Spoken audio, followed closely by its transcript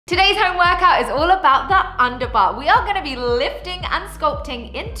Today's home workout is all about the underbutt. We are gonna be lifting and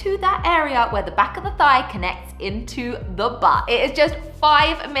sculpting into that area where the back of the thigh connects into the butt. It is just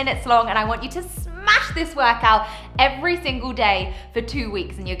 5 minutes long and I want you to smash this workout every single day for 2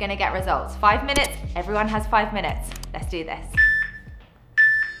 weeks and you're gonna get results. 5 minutes, everyone has 5 minutes. Let's do this.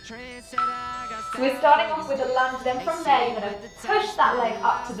 So we're starting off with a lunge, then from there you're going to push that leg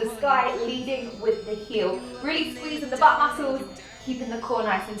up to the sky, leading with the heel. Really squeezing the butt muscles, keeping the core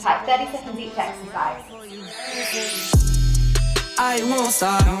nice and tight. 30 seconds each exercise. I won't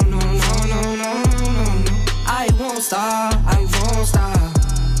stop, no, no, no, no, no, no. I won't stop, I won't stop.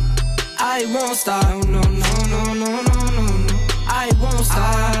 I won't stop, no, no, no, no, no, no. I won't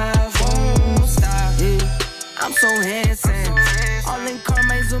stop, won't stop. Yeah. I'm so handsome. All in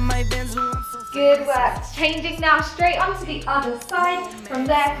Carmine's with my Benz. Good work. Changing now straight onto the other side. From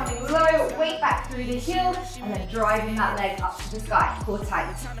there, coming low, weight back through the heel, and then driving that leg up to the sky. Core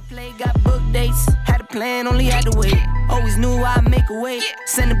tight. Got book dates, had a plan, only had to wait. Always knew I'd make a way.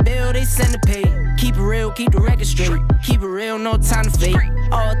 Send a bill, they send a pay. Keep it real, keep the record straight. Keep it real, no time to fake.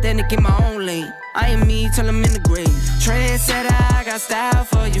 All authentic in my own lane. I am me till I'm in the grave. Trendsetter, I got style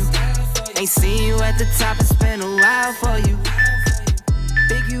for you. Ain't seen you at the top, it's been a while for you.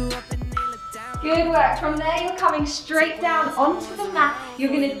 Big you up and they look down. Good work. From there, you're coming straight down onto the mat. You're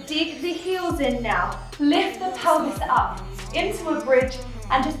gonna dig the heels in now. Lift the pelvis up into a bridge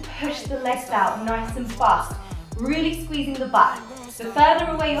and just push the legs out nice and fast. Really squeezing the butt. The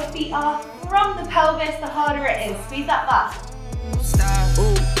further away your feet are from the pelvis, the harder it is. Squeeze that butt. Stop,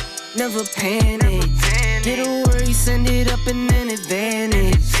 ooh, never panic. Get a worry, send it up and then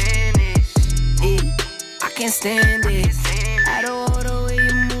advantage. I can't stand it. I don't know the way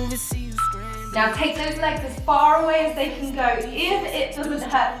you move it, see you scream. Now take those legs as far away as they can go. If it doesn't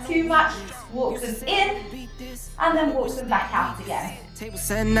hurt too much, walk them in and then walk them back out again. Tables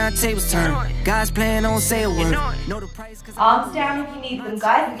set, not tables turn. God's plan, don't say a word. Arms down if you need them,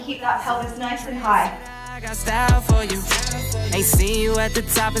 guys, and keep that pelvis nice and high. I got style for you. Ain't seen you at the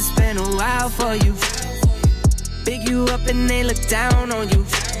top, it's been a while for you. Big you up and they look down on you.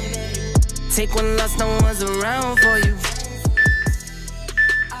 Take one loss, no one's around for you.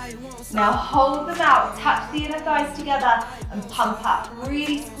 Now hold them out, touch the inner thighs together and pump up,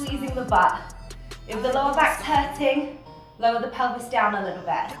 really squeezing the butt. If the lower back's hurting, lower the pelvis down a little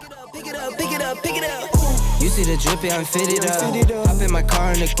bit. Pick it up, pick it up, pick it up. You see the drippy, I'm fitted up. Hop in my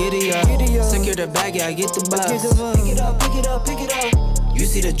car and the giddy up. Secure the bag, yeah, I get the bus. Pick it up, pick it up, pick it up. You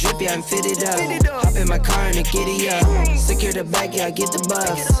see the drippy, I'm fitted up. Hop in my car and the giddy up. Secure the bag, yeah, I get the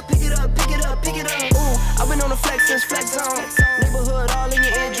bus. Pick it up, pick it up, pick it up. Ooh, I've been on the flex since flex zone. Neighborhood all in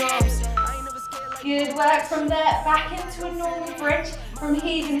your eardrums. Good work. From there, back into a normal bridge. From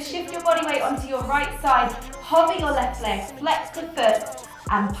here, you're going to shift your body weight onto your right side, hover your left leg, flex the foot,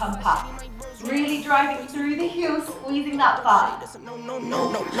 and pump up. Really driving through the heels, squeezing that butt. No, no,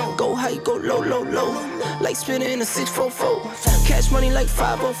 no, no, no. Go high, go low, low, low. Like spinning a 644. Cash money like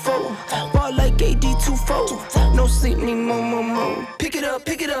 504. Ball like AD24. No sleep, need more, more, more. Pick it up,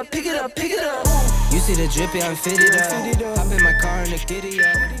 pick it up, pick it up, pick it up. You see the drippy, I'm fitted up. Hop in my car and the giddy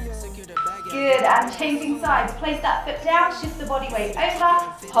up. Good, and changing sides. Place that foot down, shift the body weight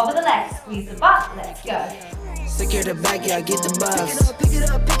over, hover the legs, squeeze the butt, let's go. Secure the bag, yeah, I get the bus. Pick it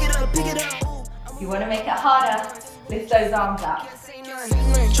up, pick it up, pick it up. You want to make it harder, lift those arms up.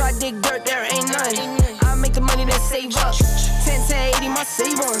 Try dig dirt, there ain't none. I make the money that save up. 10 to 80, my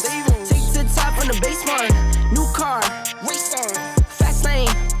savings. Take to the top on the base one. New car, race on. Fast lane,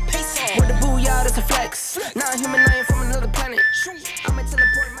 pace on. With the booyah, that's a flex. Not a human, I am from another planet. I'ma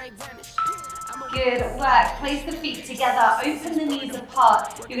teleport my advantage. Good work. Place the feet together, open the knees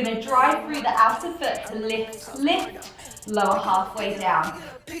apart. You're going to drive through the outer foot to lift, lift, lower halfway down.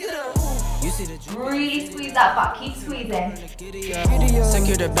 Really squeeze that butt, keep squeezing.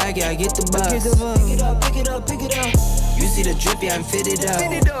 Secure the bag, yeah, I get the bus. Pick it up, pick it up, pick it up. You see the drippy, I'm fitted up.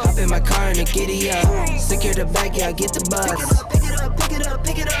 Hop in my car and the giddy up. Secure the bag, yeah, I get the bus. Pick it up, pick it up,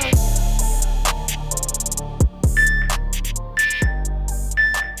 pick it up.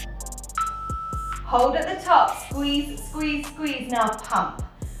 Hold at the top, squeeze, squeeze, squeeze. Now pump.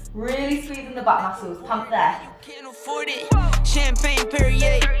 Really squeezing the butt muscles, pump there. Can't afford it. Champagne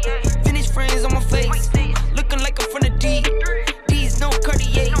Perrier. Finish friends on my face. Looking like I'm from the deep. These no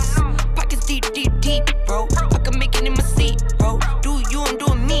Cartiers. Pockets deep, deep, deep, bro. I can make it in my seat, bro. Do you, I'm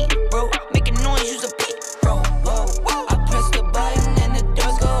doing me, bro. Making noise, use a beat, bro. Whoa. I press the button and the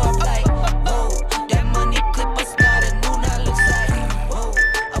doors go up like, whoa. That money clip I started, new now looks like, whoa.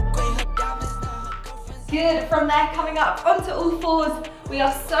 Upgrade her diamonds, now her girlfriend's. Good, from there coming up onto all fours. We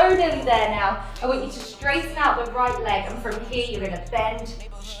are so nearly there now. I want you to straighten out the right leg, and from here you're going to bend,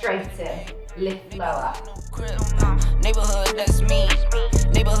 straighten, lift lower. Neighborhood, that's me.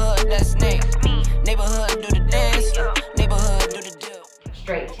 Neighborhood, that's Nick. Neighborhood, do the dance. Neighborhood, do the deal.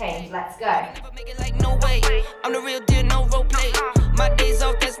 Straight change, let's go. Make it like no way. I'm the real deal, no role play. My days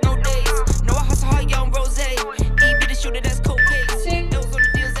off, that's no days. No, I hustle hard, young rose. E be the shooter, that's cocaine. Those on the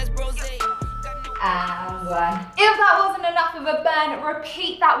deals, that's brose. And one. If that wasn't enough of a burn,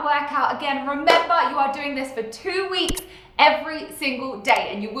 repeat that workout again. Remember, you are doing this for 2 weeks every single day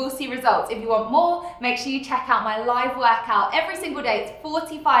and you will see results. If you want more, make sure you check out my live workout every single day. It's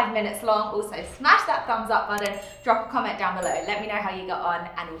 45 minutes long. Also, smash that thumbs up button, drop a comment down below. Let me know how you got on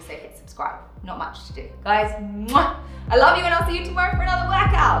and also hit subscribe. Not much to do. Guys, mwah, I love you and I'll see you tomorrow for another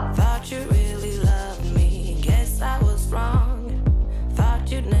workout. Thought you really loved me, guess I was wrong.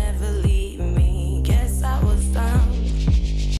 Thought you'd never leave.